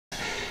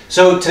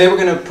So today we're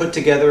going to put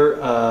together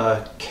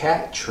a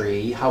cat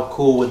tree. How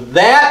cool would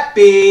that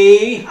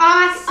be?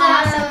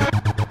 Awesome.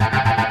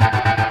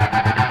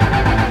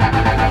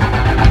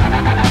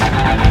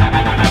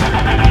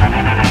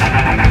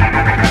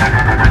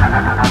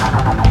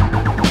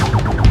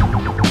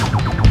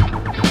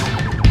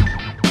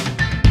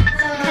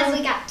 Because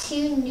we got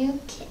 2 new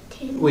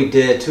kittens. We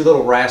did, 2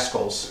 little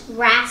rascals.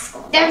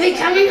 They're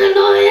becoming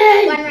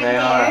annoying. One right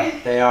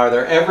there. They are.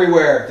 They're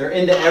everywhere. They're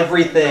into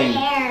everything.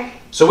 There.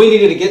 So we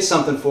needed to get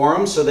something for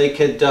them so they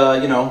could,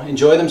 you know,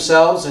 enjoy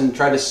themselves and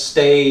try to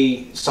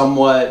stay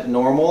somewhat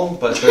normal.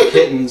 But they're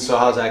kittens, so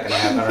how's that going to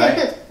happen,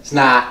 right? It's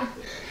not.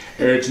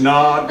 It's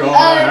not going to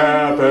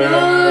happen.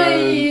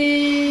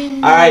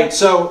 All right,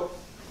 so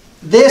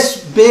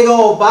this big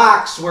old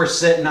box we're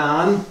sitting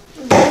on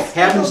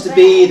happens to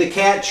be the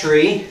cat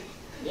tree.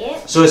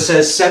 Yep. So it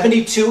says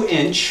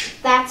 72-inch.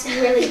 That's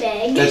really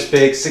big. That's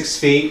big, 6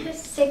 feet.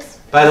 6.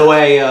 By the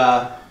way,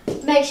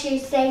 Make sure you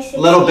say 6. a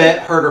little bit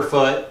hurt her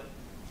foot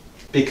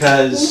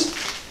because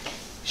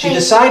she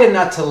decided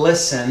not to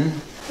listen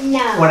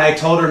when I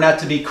told her not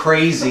to be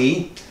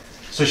crazy.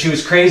 So she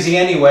was crazy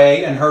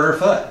anyway and hurt her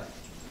foot.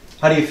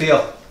 How do you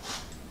feel?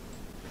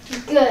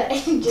 Good.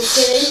 Just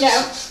kidding.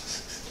 No.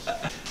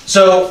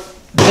 So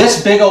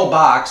this big old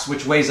box,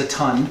 which weighs a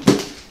ton,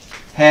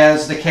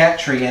 has the cat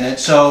tree in it.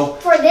 So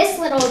For this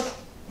little,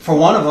 for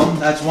one of them,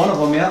 that's one of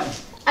them, yeah.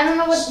 I don't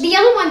know what the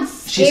other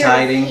one's. She's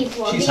hiding.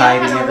 People. She's the other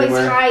hiding one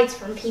everywhere. always hides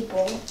from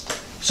people.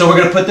 So we're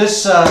gonna put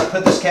this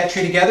cat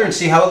tree together and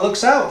see how it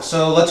looks out.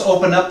 So let's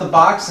open up the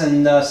box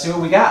and see what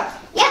we got.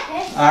 Yeah.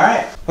 All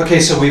right. Okay,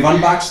 so we've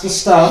unboxed the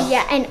stuff.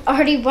 Yeah, and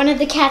already one of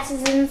the cats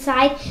is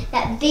inside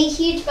that big,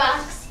 huge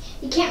box.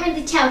 You can't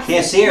really tell.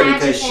 Can't see her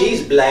because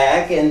she's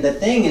black and the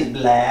thing is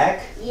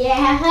black.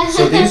 Yeah.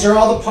 So these are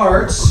all the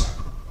parts.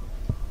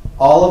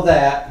 All of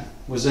that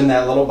was in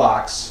that little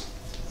box.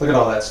 Look at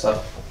all that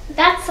stuff.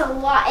 That's a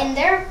lot, and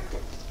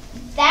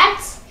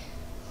that's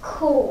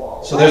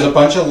cool. So there's a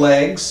bunch of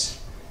legs.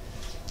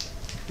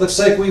 Looks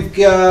like we've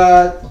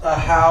got a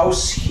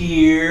house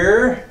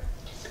here.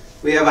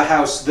 We have a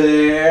house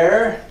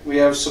there. We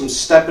have some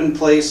stepping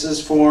places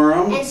for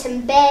them. And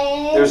some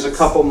beds. There's a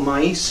couple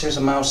mice. There's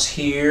a mouse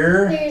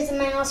here. There's a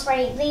mouse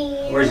right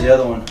there. Where's the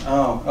other one?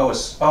 Oh,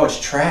 it's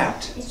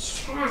trapped.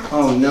 It's trapped.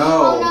 Oh no.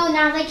 Oh no,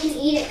 now they can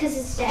eat it because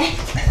it's dead.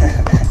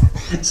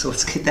 So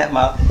let's get that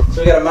mouse.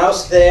 So we got a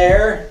mouse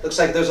there. Looks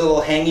like there's a little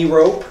hangy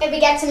rope. And we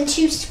got some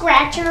 2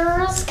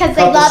 scratchers because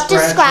they Couple love to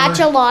scratchers. scratch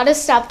a lot of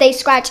stuff. They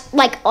scratch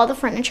like all the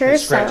furniture. They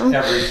scratch so.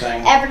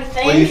 everything.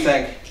 Everything. What do you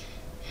think?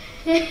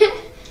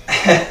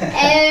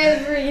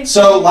 Everything.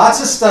 So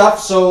lots of stuff.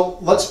 So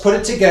let's put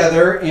it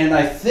together, and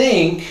I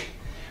think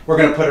we're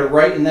going to put it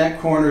right in that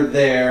corner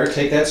there.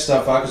 Take that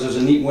stuff out because there's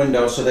a neat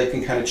window so they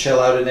can kind of chill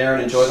out in there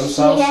and enjoy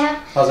themselves.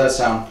 Yeah. How's that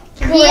sound?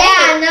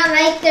 Yeah, not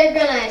like they're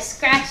gonna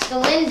scratch the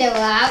window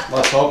out.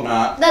 Let's hope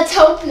not. Let's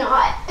hope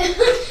not.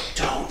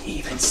 Don't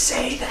even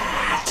say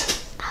that.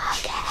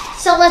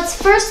 So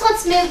let's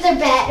move their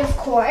bed, of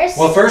course.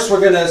 Well, first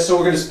we're gonna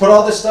put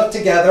all this stuff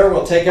together.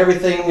 We'll take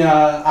everything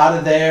out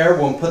of there.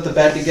 We'll put the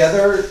bed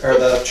together or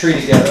the tree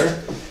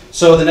together.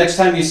 So the next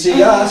time you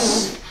see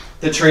us,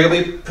 the tree will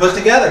be put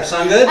together.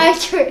 Sound good? I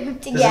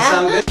tripped. Does it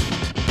sound good?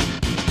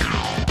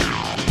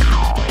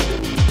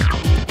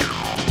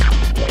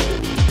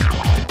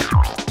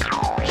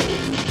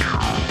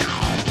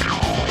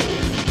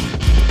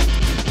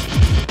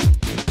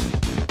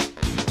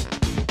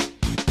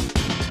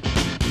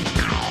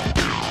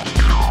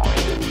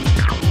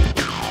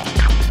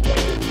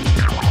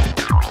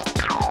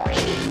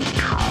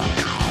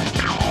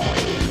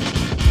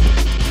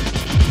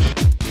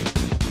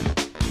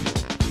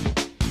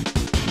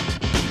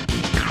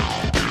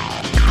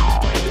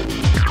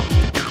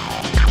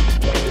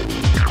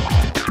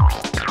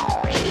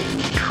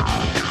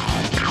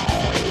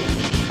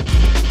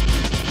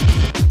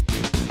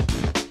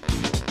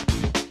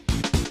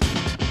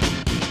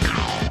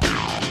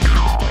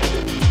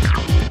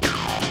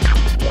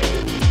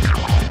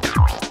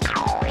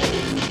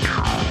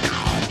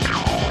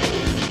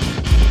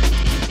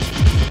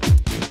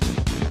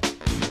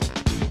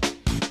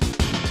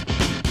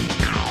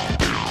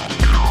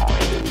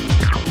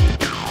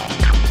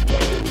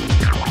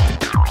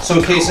 So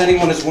in case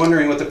anyone is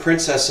wondering what the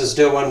princess is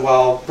doing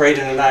while Brayden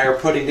and I are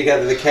putting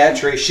together the cat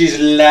tree, she's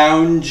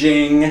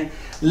lounging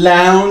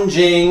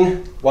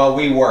while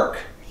we work.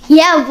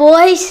 Yeah,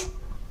 boys.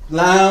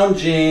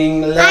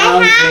 Lounging.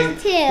 I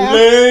have to.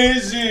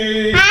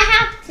 Lazy. I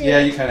have to. Yeah,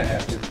 you kind of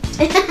have to.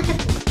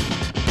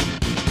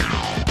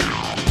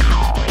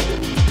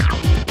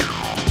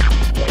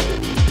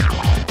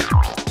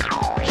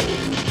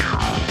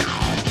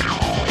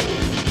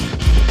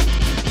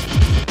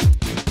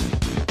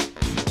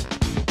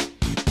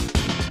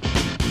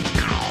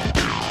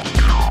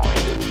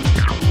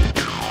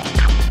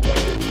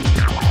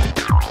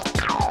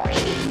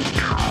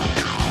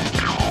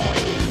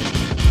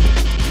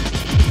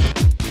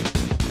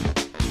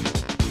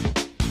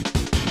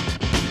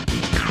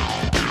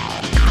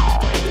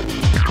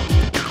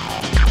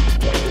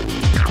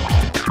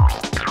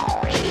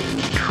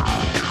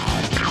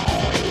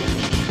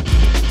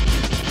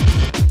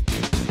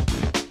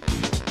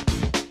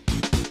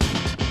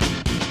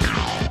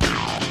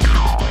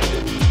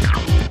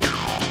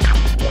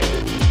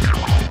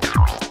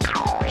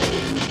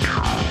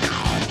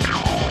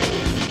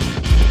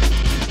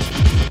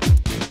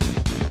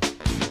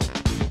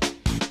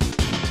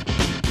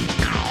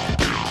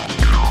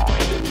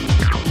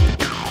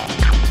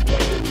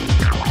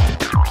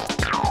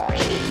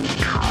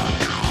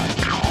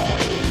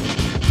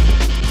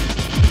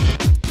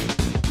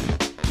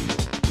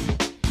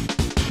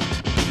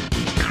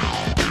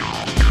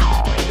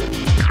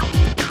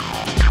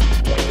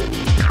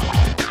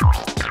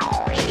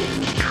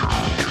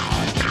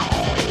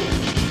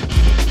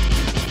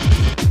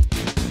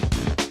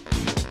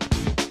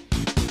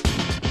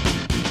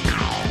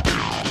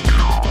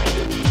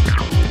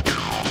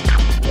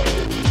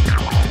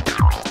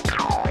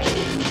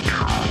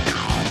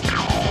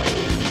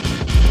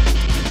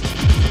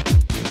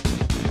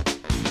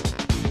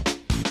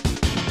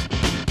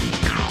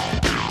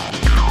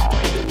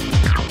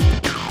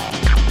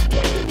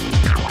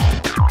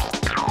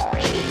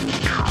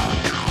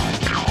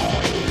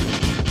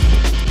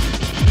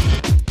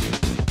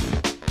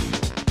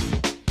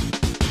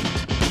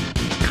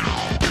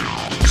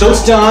 So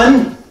it's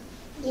done.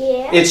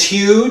 Yeah. It's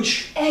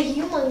huge.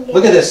 Humongous.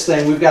 Look at this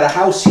thing. We've got a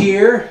house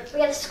here. We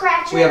got a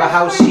scratcher. We have a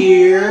house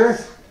here.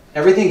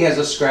 Everything has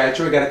a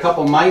scratcher. We got a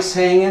couple mice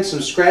hanging,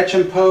 some scratch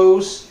and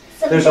posts.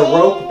 There's a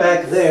rope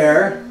back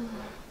there.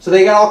 So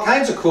they got all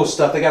kinds of cool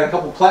stuff. They got a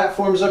couple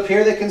platforms up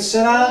here they can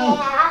sit on.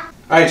 Yeah.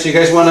 All right, so you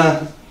guys want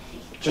to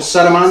just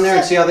set them on there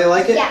and see how they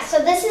like it? Yeah, so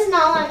this is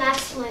not on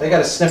next one. They got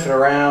to sniff it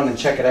around and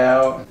check it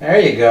out. There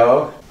you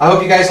go. I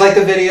hope you guys like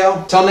the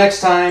video. Till next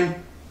time,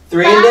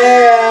 3 and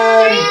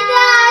Dad. 3 and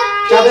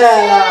Dad. Ciao,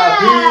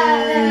 Bella. Peace.